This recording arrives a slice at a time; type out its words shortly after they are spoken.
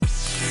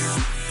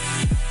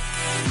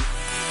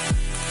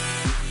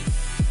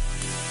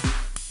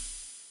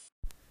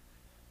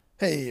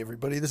Hey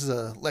everybody, this is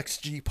a Lex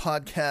G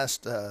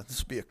podcast.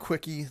 This will be a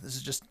quickie. This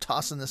is just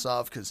tossing this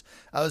off because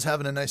I was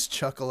having a nice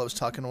chuckle. I was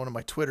talking to one of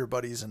my Twitter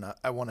buddies, and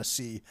I want to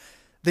see.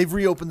 They've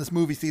reopened this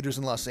movie theaters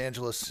in Los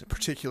Angeles,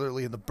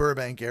 particularly in the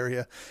Burbank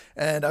area,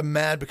 and I'm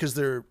mad because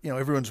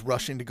everyone's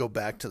rushing to go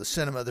back to the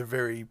cinema. They're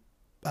very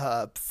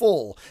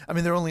full. I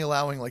mean, they're only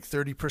allowing like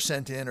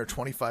 30% in or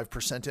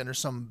 25% in or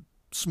some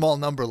small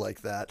number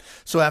like that.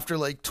 So after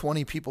like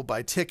 20 people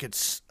buy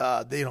tickets,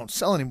 they don't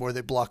sell anymore. They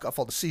block off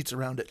all the seats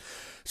around it.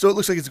 So it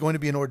looks like it's going to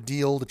be an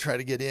ordeal to try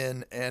to get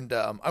in. And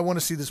I want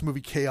to see this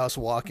movie Chaos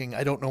Walking.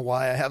 I don't know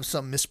why. I have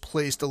some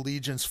misplaced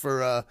allegiance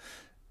to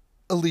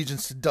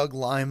Doug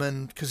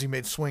Liman because he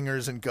made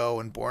Swingers and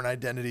Go and Born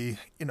Identity,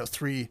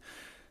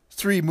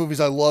 three movies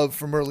I love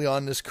from early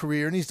on in his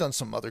career, and he's done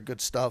some other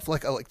good stuff.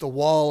 I like The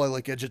Wall, I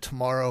like Edge of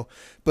Tomorrow,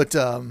 but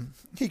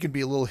he can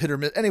be a little hit or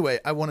miss. Anyway,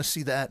 I want to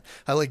see that.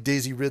 I like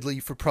Daisy Ridley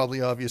for probably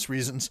obvious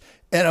reasons,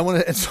 and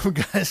and so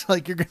guys,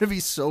 you're going to be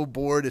so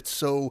bored.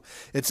 It's a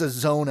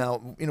zone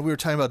out. We were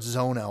talking about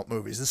zone out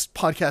movies. This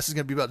podcast is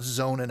going to be about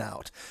zoning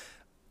out.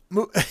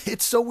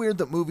 It's so weird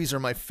that movies are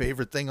my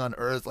favorite thing on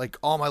earth. Like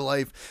all my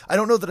life, I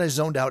don't know that I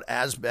zoned out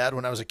as bad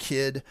when I was a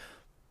kid.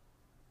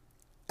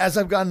 As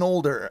I've gotten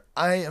older,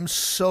 I am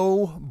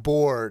so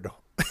bored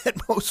at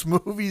most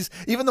movies,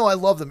 even though I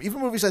love them, even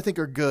movies I think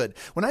are good.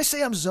 When I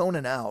say I'm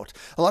zoning out,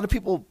 a lot of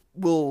people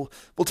will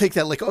take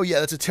that like, oh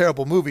yeah, that's a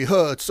terrible movie.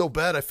 It's so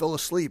bad I fell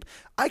asleep.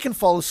 I can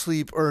fall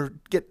asleep or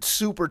get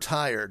super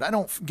tired. I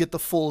don't get the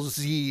full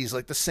Z's,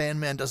 like the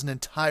Sandman doesn't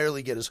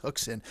entirely get his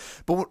hooks in.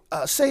 But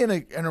say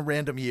in a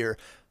random year,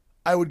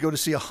 I would go to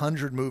see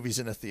 100 movies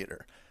in a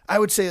theater. I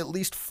would say at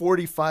least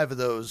 45 of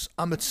those,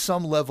 I'm at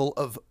some level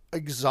of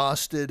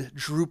exhausted,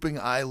 drooping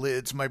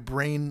eyelids. My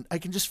brain, I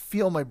can just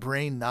feel my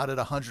brain not at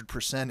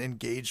 100%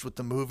 engaged with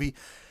the movie.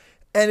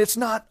 And it's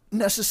not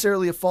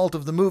necessarily a fault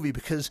of the movie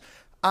because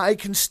I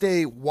can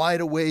stay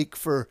wide awake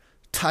for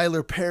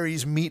Tyler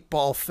Perry's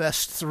Meatball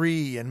Fest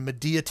 3 and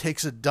Medea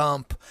Takes a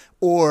Dump,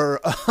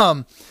 or,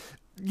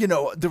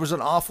 there was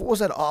what was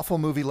that awful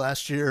movie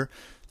last year?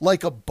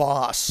 Like a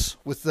Boss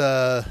with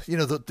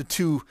the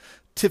two,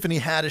 Tiffany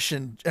Haddish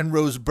and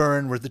Rose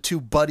Byrne were the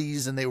two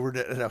buddies, and they were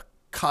at a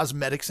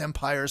cosmetics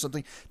empire or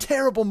something.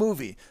 Terrible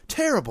movie.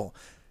 Terrible.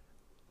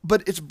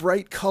 But it's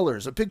bright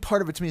colors. A big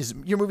part of it to me is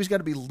your movie's got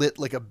to be lit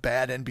like a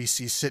bad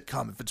NBC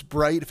sitcom. If it's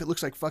bright, if it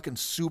looks like fucking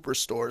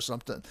Superstore or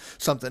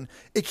something,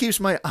 it keeps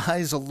my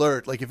eyes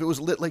alert. Like if it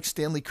was lit like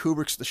Stanley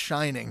Kubrick's The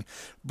Shining,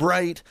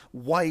 bright,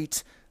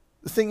 white.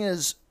 The thing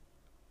is,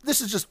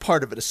 this is just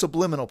part of it, a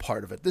subliminal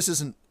part of it. This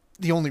isn't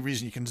the only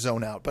reason you can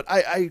zone out. But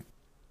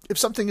if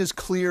something is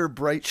clear,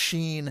 bright,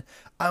 sheen,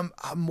 I'm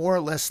more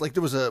or less like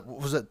there was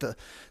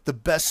the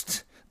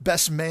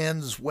best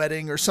man's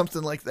wedding or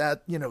something like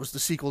that. It was the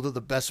sequel to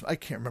the best. I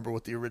can't remember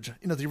what the original.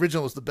 The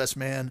original was The Best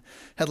Man.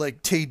 Had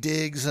like Taye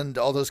Diggs and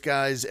all those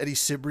guys, Eddie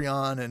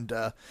Cibrian,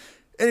 and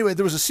anyway,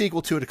 there was a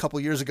sequel to it a couple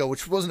years ago,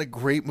 which wasn't a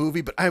great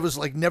movie, but I was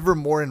like never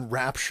more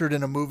enraptured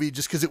in a movie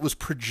just because it was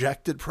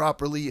projected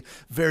properly,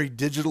 very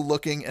digital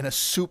looking, and a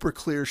super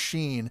clear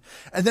sheen.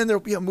 And then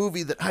there'll be a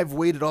movie that I've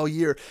waited all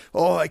year.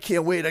 Oh, I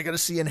can't wait. I got to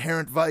see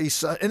Inherent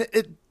Vice. And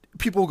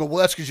people will go, well,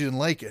 that's because you didn't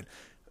like it.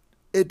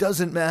 It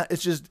doesn't matter.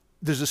 It's just,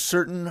 there's a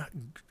certain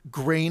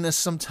grayness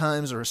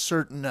sometimes, or a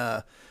certain,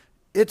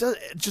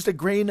 just a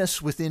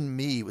grayness within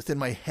me, within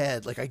my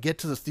head. Like I get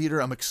to the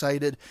theater, I'm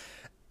excited.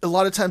 A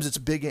lot of times it's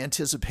big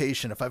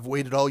anticipation. If I've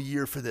waited all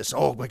year for this,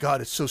 oh my God,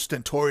 it's so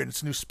stentorian.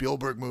 It's a new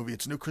Spielberg movie.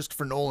 It's a new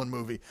Christopher Nolan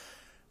movie.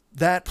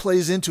 That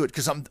plays into it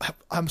because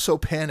I'm so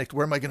panicked.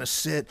 Where am I going to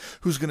sit?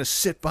 Who's going to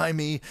sit by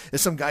me?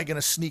 Is some guy going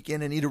to sneak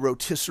in and eat a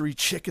rotisserie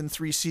chicken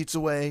 3 seats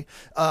away?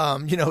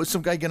 Is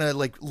some guy going to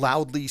like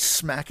loudly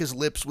smack his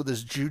lips with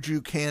his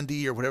juju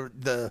candy or whatever,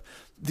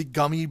 the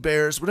gummy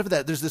bears, whatever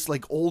that. There's this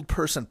like old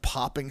person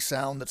popping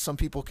sound that some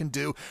people can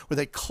do where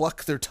they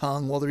cluck their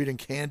tongue while they're eating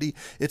candy.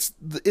 It's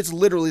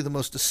literally the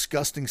most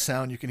disgusting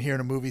sound you can hear in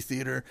a movie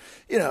theater.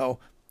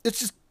 It's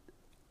just,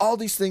 all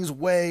these things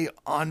weigh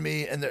on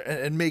me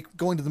and make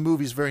going to the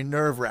movies very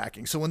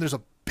nerve-wracking. So when there's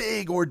a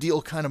big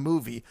ordeal kind of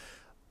movie,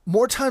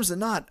 more times than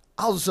not,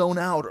 I'll zone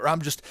out, or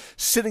I'm just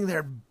sitting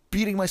there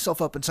beating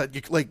myself up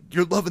inside. Like,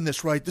 you're loving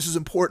this, right? This is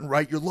important,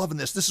 right? You're loving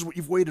this. This is what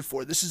you've waited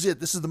for. This is it.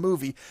 This is the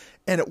movie.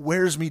 And it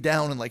wears me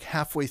down, and like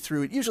halfway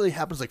through, it usually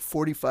happens like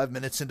 45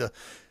 minutes into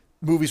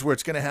movies where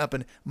it's going to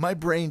happen, my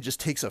brain just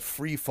takes a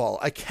free fall.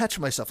 I catch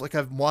myself like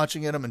I'm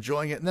watching it, I'm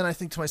enjoying it, and then I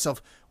think to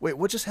myself, wait,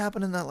 what just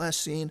happened in that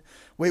last scene?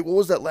 Wait, what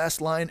was that last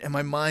line? And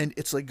my mind,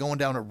 it's like going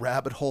down a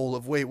rabbit hole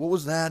of, wait, what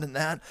was that and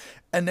that?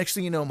 And next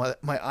thing you know,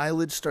 my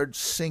eyelids start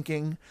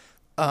sinking.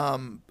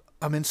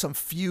 I'm in some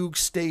fugue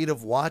state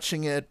of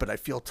watching it, but I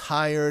feel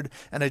tired,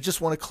 and I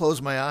just want to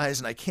close my eyes,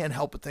 and I can't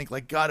help but think,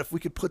 like, God, if we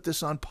could put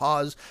this on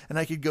pause, and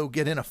I could go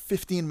get in a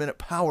 15-minute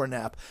power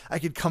nap, I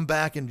could come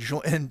back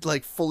and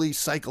like fully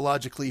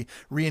psychologically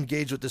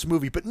re-engage with this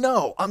movie. But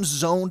no, I'm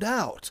zoned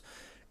out,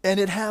 and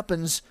it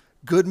happens.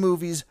 Good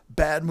movies,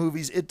 bad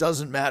movies, it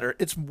doesn't matter.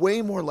 It's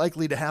way more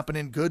likely to happen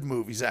in good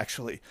movies,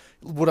 actually.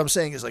 What I'm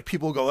saying is, like,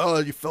 people go, oh,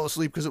 you fell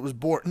asleep because it was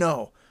boring.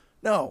 No.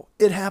 No,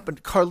 it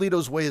happened.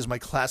 Carlito's Way is my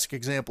classic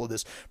example of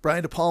this.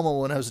 Brian De Palma,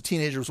 when I was a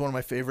teenager, was one of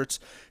my favorites.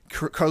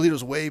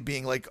 Carlito's Way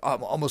being like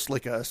almost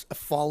like a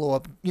follow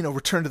up,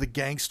 Return to the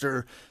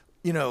Gangster,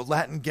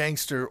 Latin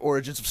gangster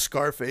origins of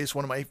Scarface,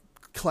 one of my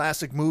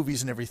classic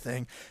movies and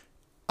everything.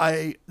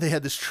 They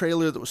had this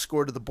trailer that was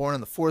scored to the Born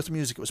on the Fourth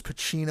music. It was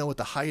Pacino at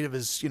the height of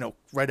his,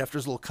 right after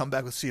his little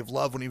comeback with Sea of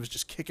Love when he was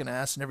just kicking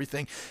ass and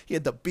everything. He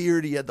had the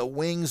beard, he had the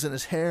wings in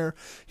his hair.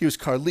 He was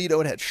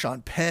Carlito. It had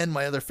Sean Penn,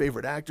 my other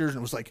favorite actors, and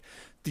it was like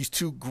these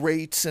two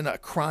greats in a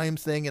crime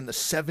thing in the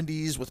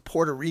 70s with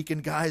Puerto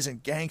Rican guys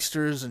and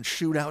gangsters and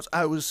shootouts.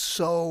 I was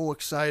so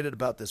excited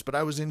about this, but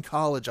I was in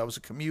college. I was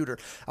a commuter.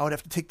 I would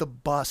have to take the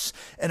bus,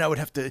 and I would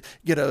have to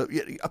get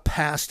a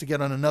pass to get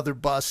on another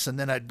bus, and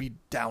then I'd be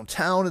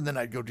downtown, and then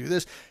I'd go do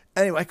this.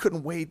 Anyway, I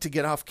couldn't wait to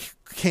get off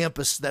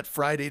campus that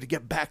Friday to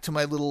get back to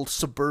my little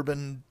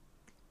suburban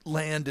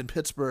land in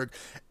Pittsburgh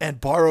and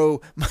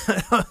borrow.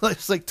 I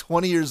was like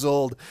 20 years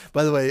old.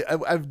 By the way,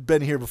 I've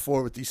been here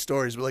before with these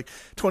stories, but like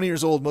 20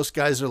 years old, most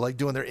guys are like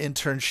doing their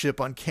internship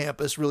on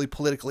campus, really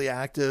politically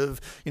active,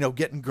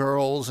 getting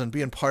girls and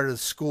being part of the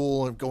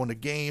school and going to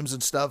games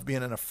and stuff,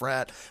 being in a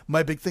frat.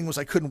 My big thing was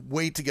I couldn't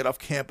wait to get off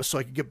campus so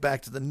I could get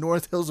back to the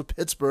North Hills of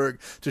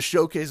Pittsburgh to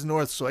showcase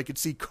North so I could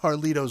see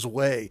Carlito's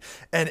Way.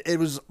 And it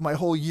was, my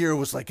whole year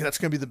was like, that's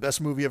going to be the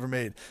best movie ever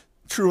made.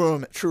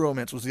 True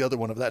Romance was the other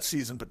one of that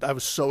season, but I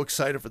was so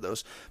excited for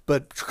those.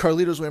 But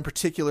Carlito's Way in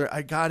particular,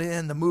 I got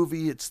in the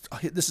movie.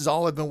 This is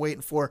all I've been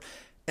waiting for.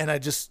 And I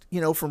just,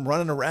 from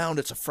running around,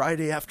 it's a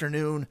Friday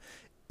afternoon.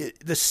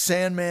 The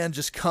Sandman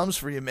just comes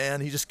for you,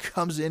 man. He just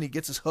comes in, he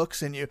gets his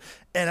hooks in you.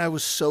 And I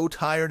was so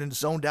tired and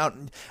zoned out.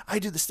 And I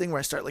do this thing where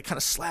I start like kind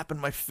of slapping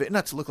my face,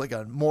 not to look like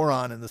a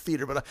moron in the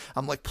theater, but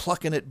I'm like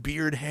plucking at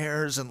beard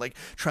hairs and like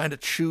trying to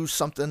chew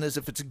something as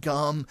if it's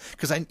gum.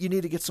 Because you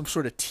need to get some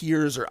sort of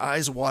tears or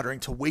eyes watering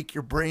to wake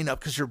your brain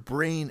up, because your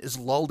brain is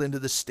lulled into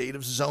this state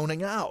of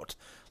zoning out.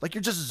 Like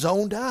you're just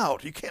zoned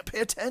out. You can't pay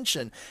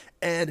attention.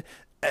 And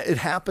it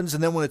happens,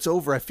 and then when it's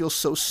over, I feel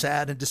so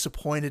sad and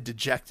disappointed,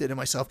 dejected in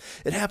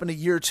myself. It happened a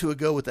year or two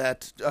ago with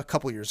that, a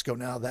couple years ago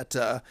now, that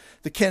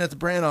the Kenneth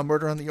Branagh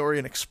Murder on the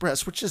Orient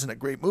Express, which isn't a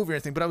great movie or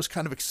anything, but I was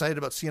kind of excited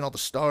about seeing all the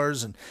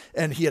stars,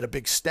 and he had a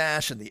big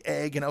stash and the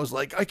egg, and I was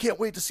like, I can't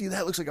wait to see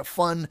that. It looks like a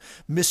fun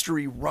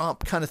mystery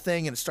romp kind of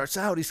thing, and it starts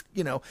out, and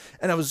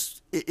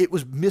it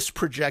was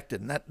misprojected,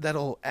 and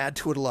that'll add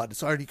to it a lot.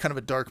 It's already kind of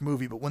a dark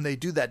movie, but when they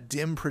do that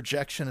dim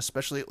projection,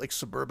 especially at like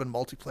suburban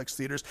multiplex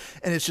theaters,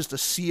 and it's just a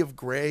sea of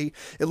gray,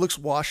 it looks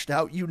washed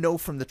out,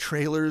 from the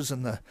trailers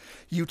and the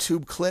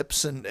YouTube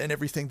clips and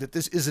everything that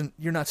this isn't,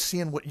 you're not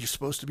seeing what you're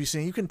supposed to be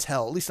seeing. You can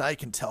tell, at least I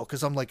can tell,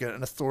 because I'm like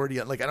an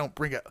authority, like I don't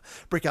break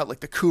out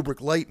like the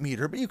Kubrick light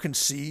meter, but you can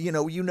see,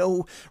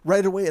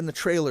 right away in the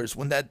trailers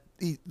when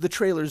the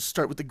trailers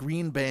start with the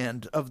green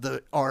band of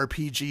the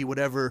RPG,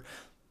 whatever,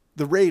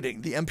 the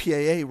rating, the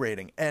MPAA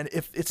rating. And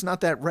if it's not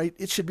that right,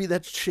 it should be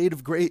that shade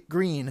of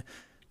green.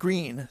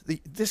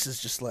 This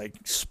is just like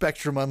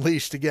Spectrum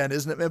Unleashed again,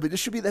 isn't it, man? But this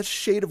should be that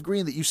shade of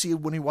green that you see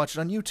when you watch it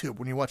on YouTube,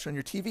 when you watch it on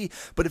your TV.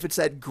 But if it's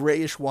that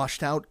grayish,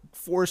 washed out,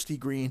 foresty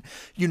green,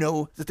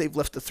 that they've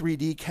left the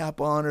 3D cap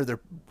on, or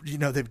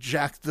they've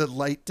jacked the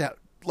light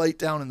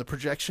down in the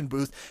projection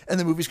booth, and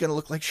the movie's going to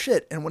look like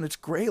shit. And when it's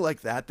gray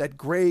like that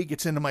gray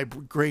gets into my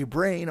gray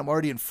brain. I'm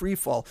already in free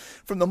fall.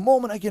 From the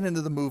moment I get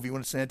into the movie,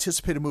 when it's an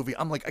anticipated movie,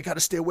 I'm like, I got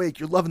to stay awake.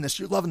 You're loving this.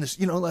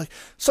 Like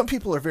some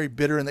people are very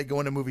bitter and they go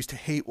into movies to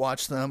hate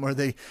watch them, or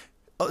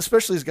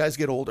especially as guys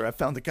get older. I've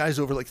found that guys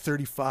over like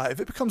 35,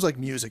 it becomes like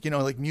music,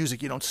 like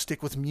music. You don't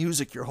stick with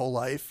music your whole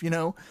life,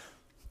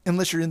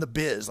 unless you're in the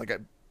biz.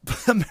 Like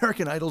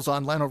American Idol's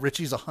on. Lionel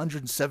Richie's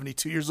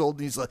 172 years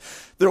old, and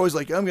they're always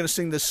like, I'm going to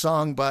sing this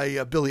song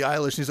by Billie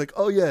Eilish. And he's like,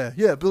 oh yeah,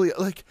 Billie.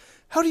 Like,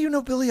 how do you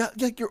know Billie?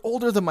 Like, you're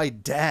older than my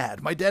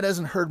dad. My dad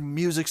hasn't heard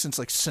music since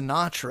like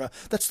Sinatra.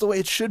 That's the way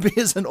it should be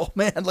as an old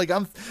man. Like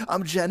I'm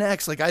Gen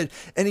X. Like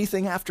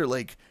anything after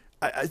like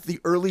the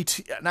early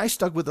and I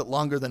stuck with it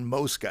longer than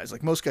most guys.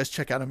 Like most guys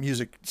check out on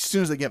music as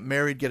soon as they get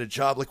married, get a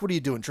job. Like, what are you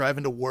doing?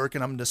 Driving to work,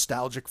 and I'm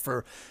nostalgic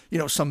for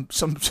some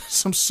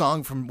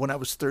song from when I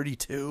was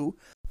 32.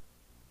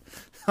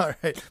 All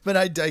right, but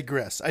I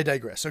digress.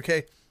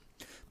 Okay,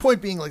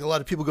 point being, like, a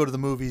lot of people go to the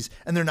movies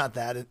and they're not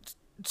that.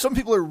 Some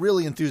people are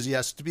really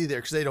enthusiastic to be there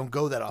because they don't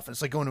go that often.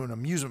 It's like going to an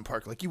amusement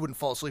park. Like, you wouldn't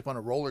fall asleep on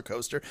a roller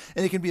coaster,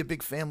 and it can be a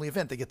big family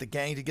event. They get the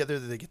gang together,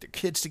 they get their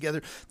kids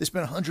together, they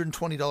spend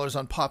 $120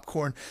 on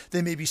popcorn,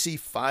 they maybe see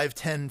 5,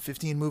 10,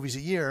 15 movies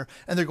a year,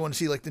 and they're going to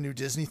see like the new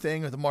Disney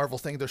thing or the Marvel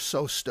thing. They're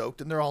so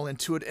stoked, and they're all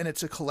into it, and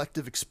it's a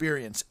collective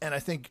experience. And I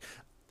think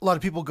a lot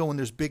of people go when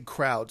there's big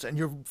crowds, and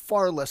you're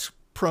far less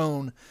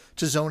prone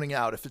to zoning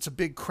out. If it's a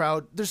big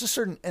crowd, there's a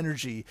certain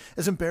energy.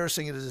 As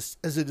embarrassing as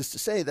it is to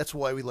say, that's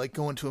why we like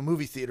going to a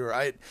movie theater.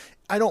 I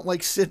don't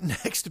like sitting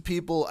next to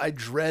people. I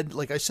dread,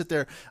 like, I sit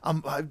there.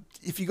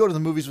 If you go to the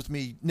movies with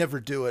me, never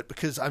do it,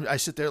 because I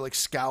sit there like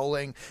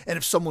scowling. And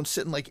if someone's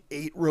sitting like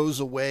 8 rows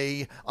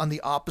away on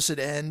the opposite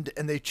end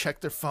and they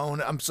check their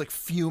phone, I'm just like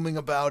fuming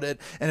about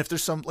it. And if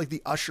there's some, like,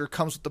 the usher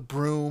comes with the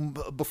broom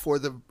before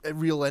the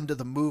real end of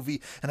the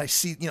movie, and I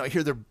see, I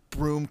hear their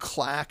broom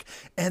clack.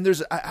 And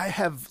I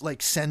have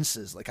like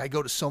senses. Like I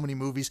go to so many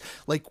movies.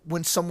 Like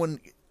when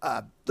someone,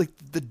 like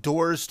the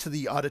doors to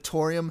the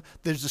auditorium,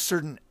 there's a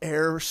certain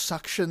air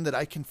suction that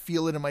I can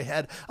feel it in my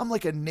head. I'm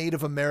like a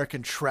Native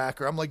American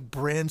tracker. I'm like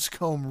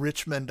Branscombe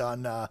Richmond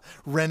on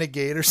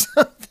Renegade or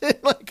something.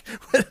 Like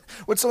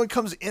when someone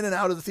comes in and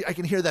out of the theater, I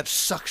can hear that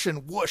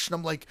suction whoosh, and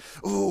I'm like,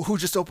 "Ooh, who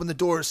just opened the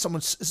door?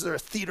 Is there a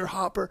theater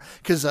hopper?"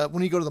 Because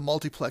when you go to the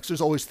multiplex,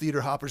 there's always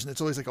theater hoppers, and it's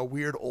always like a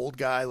weird old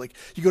guy. Like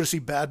you go to see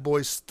Bad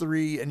Boys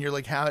 3, and you're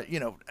like,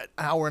 an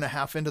hour and a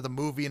half into the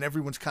movie, and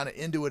everyone's kind of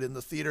into it in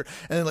the theater,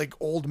 and then like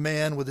old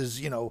man with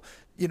his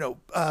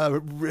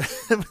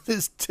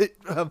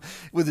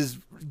with his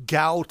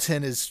gout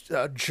and his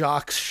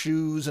jock's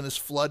shoes and his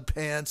flood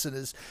pants and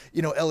his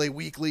LA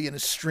Weekly and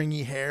his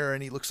stringy hair,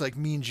 and he looks like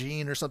Mean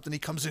Gene or something. He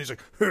comes in, he's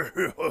like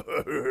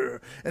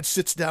and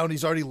sits down.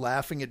 He's already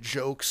laughing at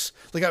jokes.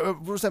 Like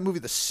what was that movie,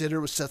 The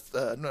Sitter, with Seth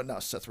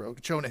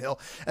Rogen, Jonah Hill,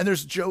 and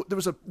there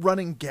was a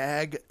running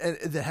gag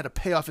that had a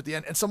payoff at the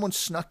end, and someone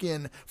snuck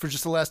in for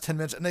just the last 10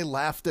 minutes and they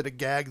laughed at a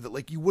gag that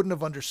like you wouldn't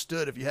have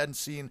understood if you hadn't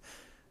seen.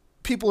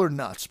 People are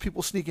nuts.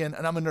 People sneak in,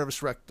 and I'm a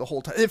nervous wreck the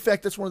whole time. In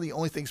fact, that's one of the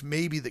only things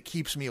maybe that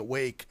keeps me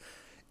awake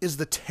is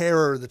the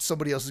terror that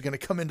somebody else is going to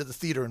come into the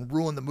theater and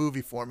ruin the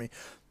movie for me.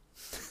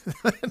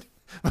 But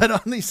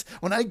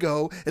when I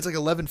go, it's like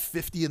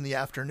 11:50 in the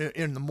afternoon,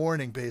 in the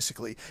morning,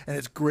 basically, and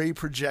it's gray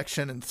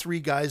projection and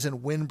 3 guys in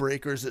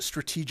windbreakers at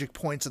strategic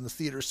points in the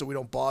theater so we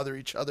don't bother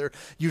each other.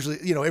 Usually,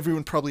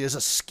 everyone probably has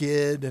a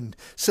skid, and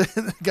so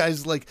the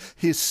guy's like,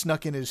 he's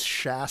snuck in his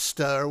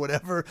Shasta or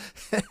whatever.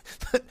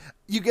 But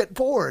you get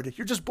bored.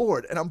 You're just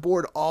bored, and I'm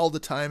bored all the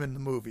time in the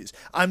movies.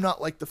 I'm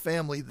not like the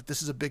family that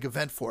this is a big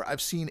event for.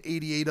 I've seen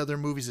 88 other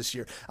movies this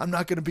year. I'm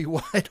not going to be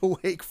wide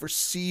awake for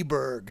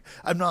Seaberg.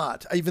 I'm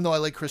not, even though I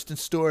like Kristen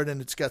Stewart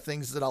and it's got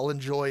things that I'll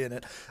enjoy in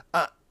it.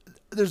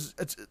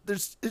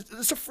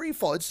 It's a free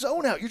fall. It's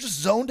zone out. You're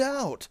just zoned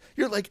out.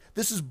 You're like,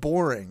 this is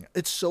boring.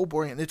 It's so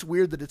boring, and it's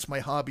weird that it's my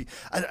hobby.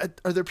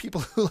 Are there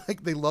people who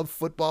they love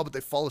football but they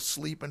fall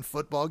asleep in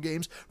football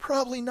games?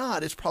 Probably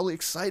not. It's probably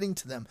exciting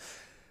to them.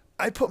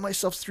 I put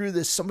myself through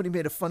this. Somebody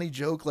made a funny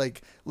joke,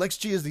 like Lex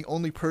G is the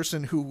only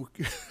person who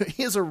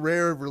he has a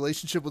rare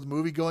relationship with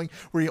movie going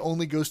where he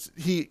only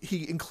he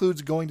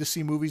includes going to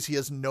see movies he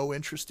has no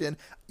interest in.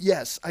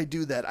 Yes, I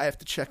do that. I have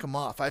to check them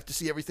off. I have to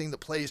see everything that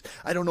plays.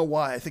 I don't know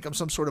why. I think I'm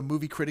some sort of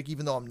movie critic,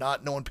 even though I'm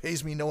not. No one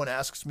pays me. No one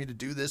asks me to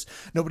do this.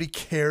 Nobody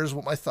cares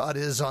what my thought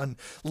is on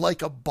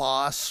Like a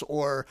Boss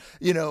or,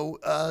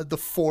 The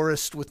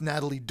Forest with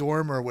Natalie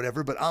Dormer or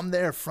whatever, but I'm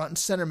there front and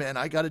center, man.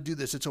 I got to do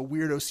this. It's a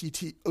weird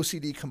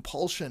OCD compulsion.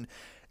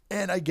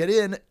 And I get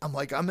in,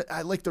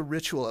 I like the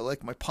ritual. I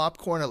like my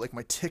popcorn. I like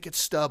my ticket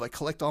stub. I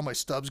collect all my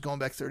stubs going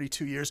back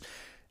 32 years.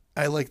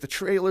 I like the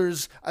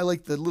trailers. I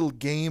like the little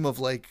game of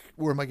like,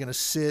 where am I going to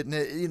sit? And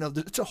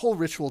it's a whole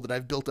ritual that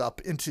I've built up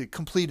into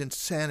complete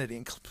insanity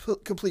and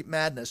complete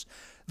madness.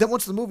 Then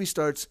once the movie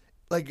starts,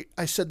 like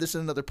I said this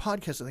in another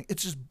podcast, I think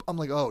I'm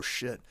like, oh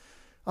shit.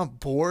 I'm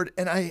bored,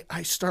 and I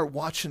start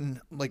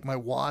watching like my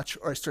watch,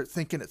 or I start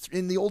thinking it.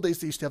 In the old days,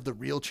 they used to have the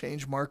real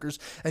change markers,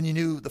 and you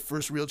knew the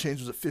first real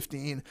change was at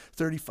 15,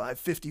 35,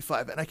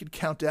 55, and I could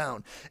count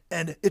down.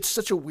 And it's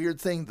such a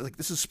weird thing that, like,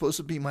 this is supposed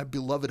to be my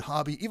beloved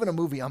hobby. Even a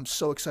movie, I'm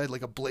so excited,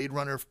 like a Blade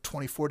Runner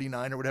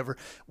 2049 or whatever.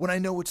 When I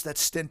know it's that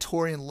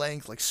stentorian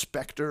length, like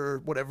Spectre or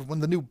whatever, when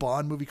the new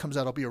Bond movie comes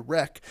out, I'll be a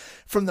wreck.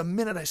 From the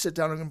minute I sit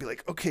down, I'm going to be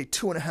like, okay,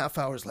 2.5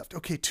 hours left.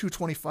 Okay,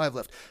 2:25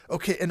 left.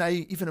 Okay, and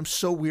I'm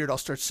so weird, I'll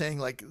start saying,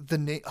 like,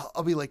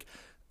 I'll be like,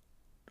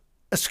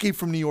 Escape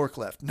from New York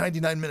left,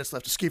 99 minutes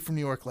left. Escape from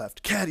New York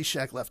left,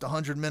 Caddyshack left,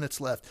 100 minutes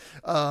left.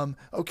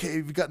 Okay,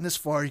 you've gotten this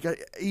far. You got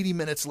 80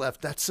 minutes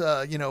left. That's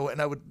and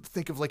I would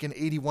think of like an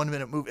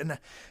 81-minute movie, and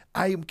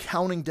I am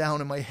counting down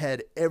in my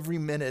head every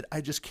minute.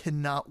 I just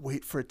cannot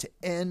wait for it to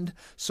end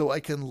so I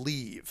can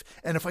leave.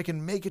 And if I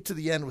can make it to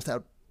the end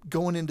without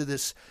going into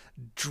this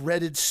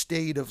dreaded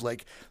state of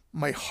like,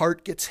 my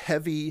heart gets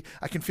heavy,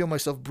 I can feel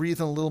myself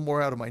breathing a little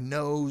more out of my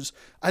nose.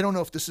 I don't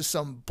know if this is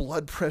some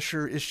blood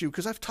pressure issue,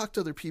 because I've talked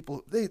to other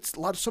people.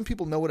 Some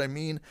people know what I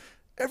mean.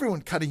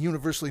 Everyone kind of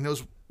universally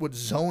knows what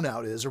zone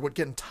out is or what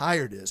getting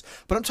tired is.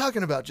 But I'm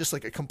talking about just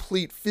like a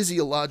complete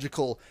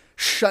physiological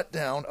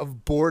shutdown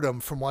of boredom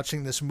from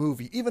watching this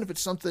movie. Even if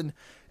it's something,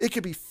 it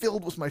could be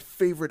filled with my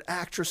favorite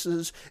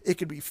actresses. It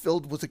could be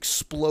filled with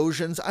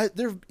explosions.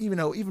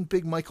 Even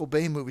big Michael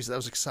Bay movies that I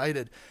was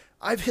excited.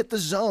 I've hit the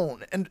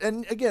zone.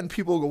 And again,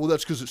 people go, well,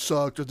 that's because it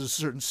sucked, or there's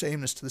a certain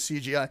sameness to the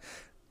CGI.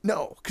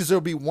 No, because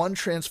there'll be one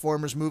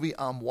Transformers movie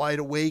I'm wide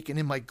awake and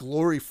in my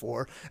glory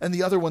for, and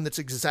the other one that's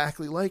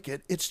exactly like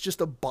it. It's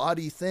just a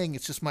body thing.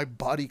 It's just my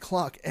body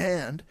clock.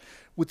 And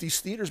with these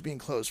theaters being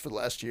closed for the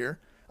last year,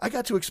 I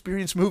got to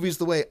experience movies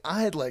the way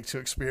I'd like to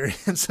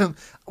experience them.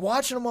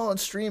 Watching them all on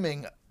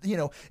streaming,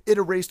 it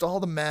erased all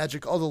the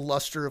magic, all the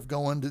luster of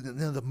going to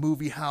the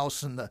movie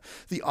house and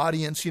the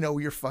audience.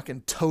 You're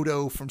fucking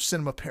Toto from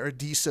Cinema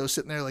Paradiso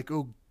sitting there like,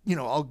 oh,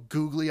 all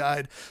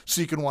googly-eyed so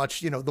you can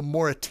watch, the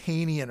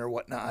Mauritanian or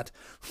whatnot.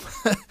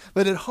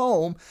 But at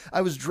home,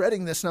 I was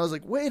dreading this, and I was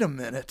like, wait a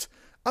minute.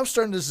 I'm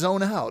starting to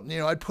zone out.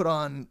 I'd put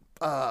on,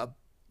 I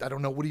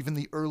don't know what even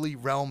the early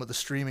realm of the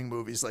streaming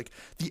movies, like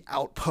The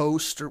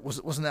Outpost, or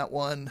wasn't that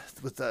one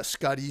with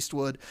Scott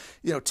Eastwood?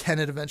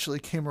 Tenet eventually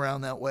came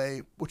around that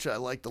way, which I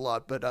liked a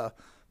lot. But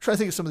try to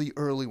think of some of the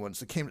early ones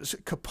that came.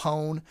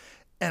 Capone,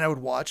 and I would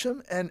watch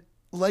them, and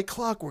like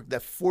clockwork,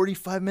 that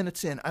 45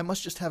 minutes in, I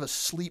must just have a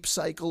sleep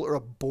cycle or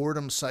a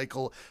boredom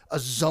cycle, a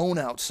zone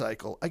out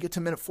cycle. I get to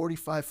minute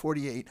 45,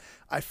 48.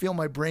 I feel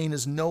my brain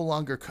is no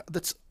longer,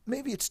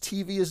 maybe it's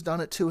TV has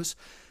done it to us.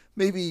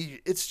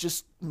 Maybe it's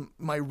just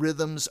my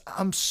rhythms.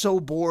 I'm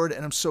so bored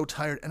and I'm so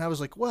tired. And I was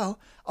like, well,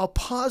 I'll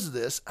pause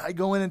this. I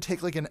go in and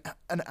take like an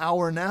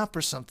hour nap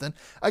or something.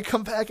 I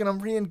come back and I'm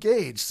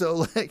re-engaged.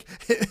 So like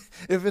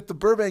if at the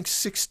Burbank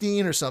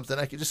 16 or something,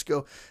 I could just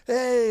go,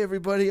 hey,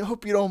 everybody, I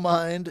hope you don't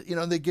mind.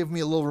 They give me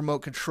a little remote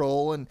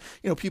control, and,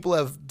 people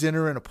have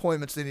dinner and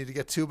appointments they need to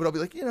get to. But I'll be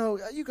like,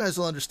 you guys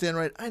will understand,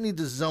 right? I need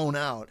to zone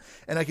out.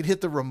 And I could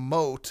hit the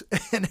remote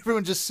and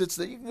everyone just sits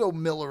there. You can go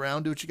mill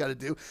around, do what you got to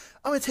do.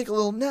 I'm going to take a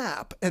little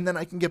nap, and then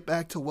I can get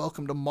back to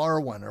Welcome to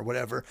Marwan or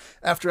whatever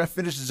after I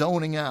finish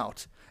zoning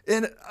out.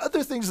 And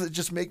other things that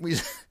just make me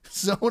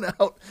zone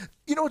out.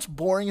 What's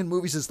boring in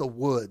movies is the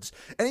woods.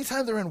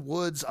 Anytime they're in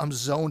woods, I'm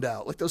zoned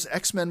out. Like those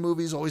X-Men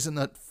movies, always in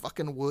the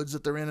fucking woods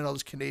that they're in, and all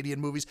those Canadian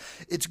movies.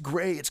 It's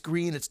gray, it's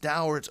green, it's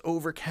dour, it's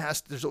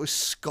overcast. There's always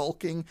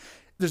skulking.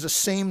 There's a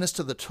sameness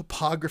to the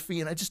topography,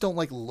 and I just don't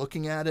like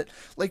looking at it.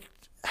 Like,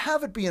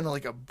 have it be in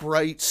like a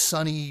bright,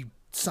 sunny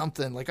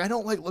something. Like, I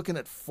don't like looking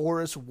at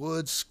forest,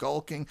 woods,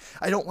 skulking.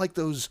 I don't like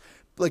those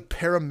like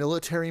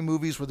paramilitary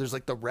movies where there's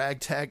like the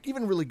ragtag,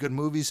 even really good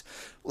movies,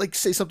 like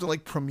say something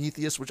like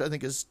Prometheus, which I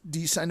think is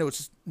decent. I know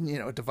it's,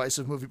 a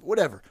divisive movie, but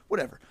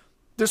whatever.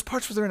 There's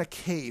parts where they're in a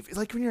cave.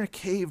 Like when you're in a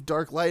cave,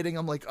 dark lighting,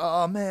 I'm like,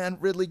 oh man,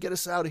 Ridley, get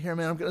us out of here,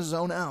 man. I'm going to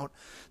zone out.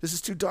 This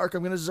is too dark.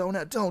 I'm going to zone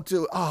out. Don't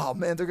do it. Oh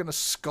man, they're going to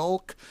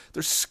skulk.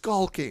 They're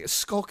skulking.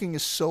 Skulking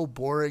is so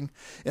boring.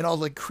 In all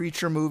like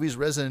creature movies,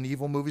 Resident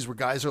Evil movies where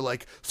guys are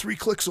like 3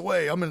 clicks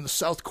away. I'm in the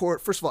South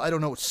Corridor. First of all, I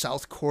don't know what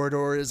South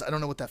Corridor is. I don't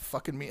know what that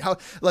fucking means.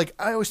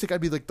 I always think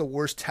I'd be like the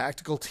worst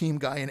tactical team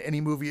guy in any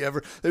movie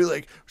ever. They'd be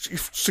like,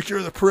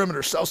 secure the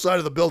perimeter, south side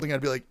of the building.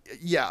 I'd be like,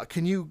 yeah,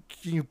 can you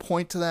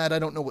point to that? I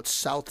don't know what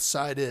south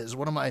side is.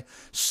 What am I,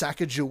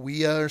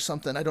 Sacagawea or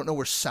something? I don't know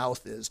where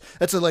south is.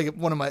 That's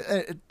one of my,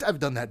 I've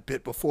done that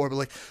bit before, but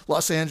like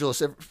Los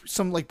Angeles,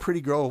 some like pretty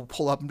girl will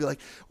pull up and be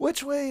like,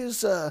 which way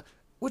to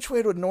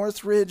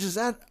Northridge? Is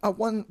that a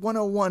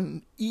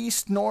 101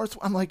 east, north?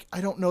 I'm like,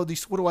 I don't know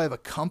these. What do I have, a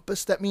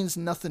compass? That means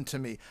nothing to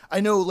me. I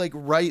know like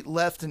right,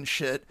 left and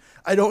shit.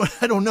 I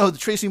don't know.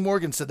 Tracy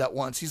Morgan said that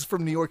once. He's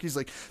from New York. He's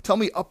like, tell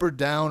me up or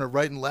down or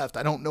right and left.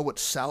 I don't know what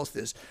south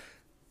is.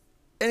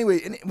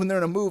 Anyway, when they're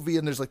in a movie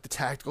and there's like the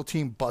tactical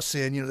team busts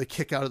in, they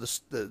kick out of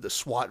the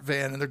SWAT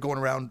van and they're going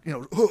around,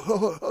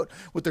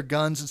 with their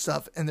guns and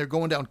stuff, and they're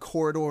going down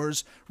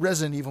corridors.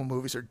 Resident Evil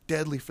movies are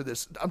deadly for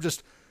this. I'm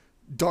just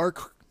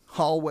dark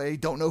hallway,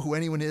 don't know who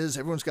anyone is.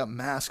 Everyone's got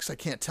masks. I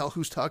can't tell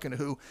who's talking to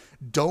who.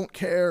 Don't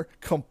care.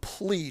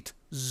 Complete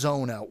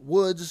zone out.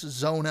 Woods,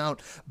 zone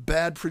out.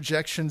 Bad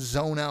projection,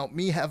 zone out.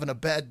 Me having a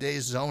bad day,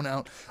 zone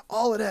out.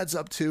 All it adds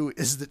up to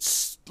is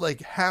that like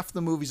half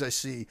the movies I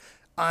see,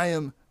 I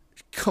am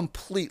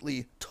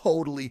completely,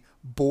 totally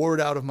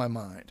bored out of my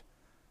mind.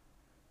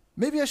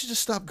 Maybe I should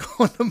just stop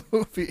going to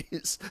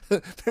movies.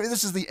 Maybe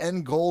this is the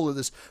end goal of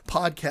this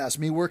podcast,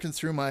 me working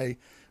through my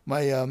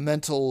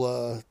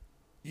mental,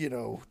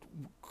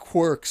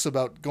 quirks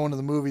about going to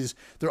the movies.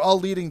 They're all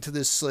leading to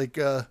this, like,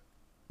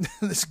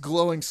 this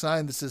glowing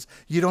sign that says,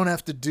 you don't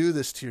have to do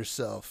this to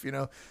yourself,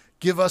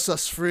 give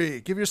us free.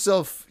 Give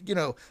yourself,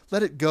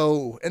 let it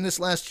go. And this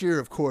last year,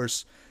 of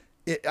course,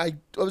 I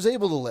was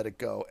able to let it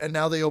go, and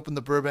now they opened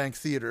the Burbank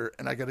Theater,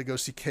 and I got to go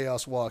see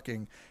Chaos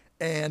Walking,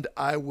 and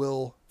I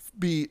will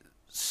be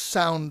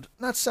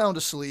not sound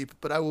asleep,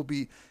 but I will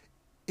be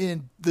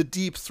in the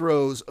deep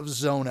throes of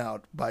zone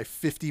out by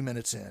 50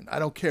 minutes in. I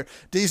don't care.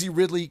 Daisy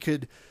Ridley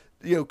could,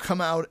 come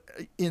out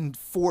in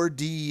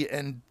 4D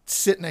and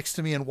sit next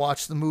to me and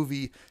watch the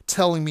movie,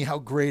 telling me how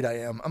great I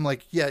am. I'm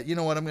like, yeah, you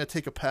know what? I'm going to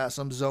take a pass.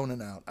 I'm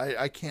zoning out.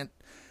 I can't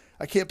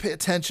pay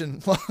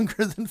attention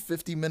longer than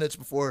 50 minutes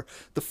before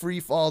the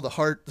free fall,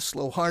 the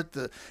slow heart,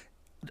 the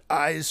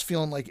eyes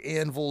feeling like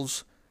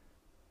anvils.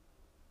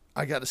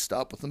 I got to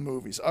stop with the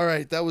movies. All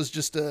right, that was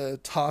just a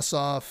toss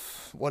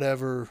off,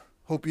 whatever.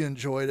 Hope you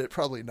enjoyed it.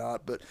 Probably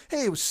not, but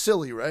hey, it was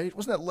silly, right?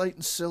 Wasn't that light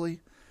and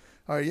silly?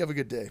 All right, you have a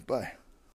good day. Bye.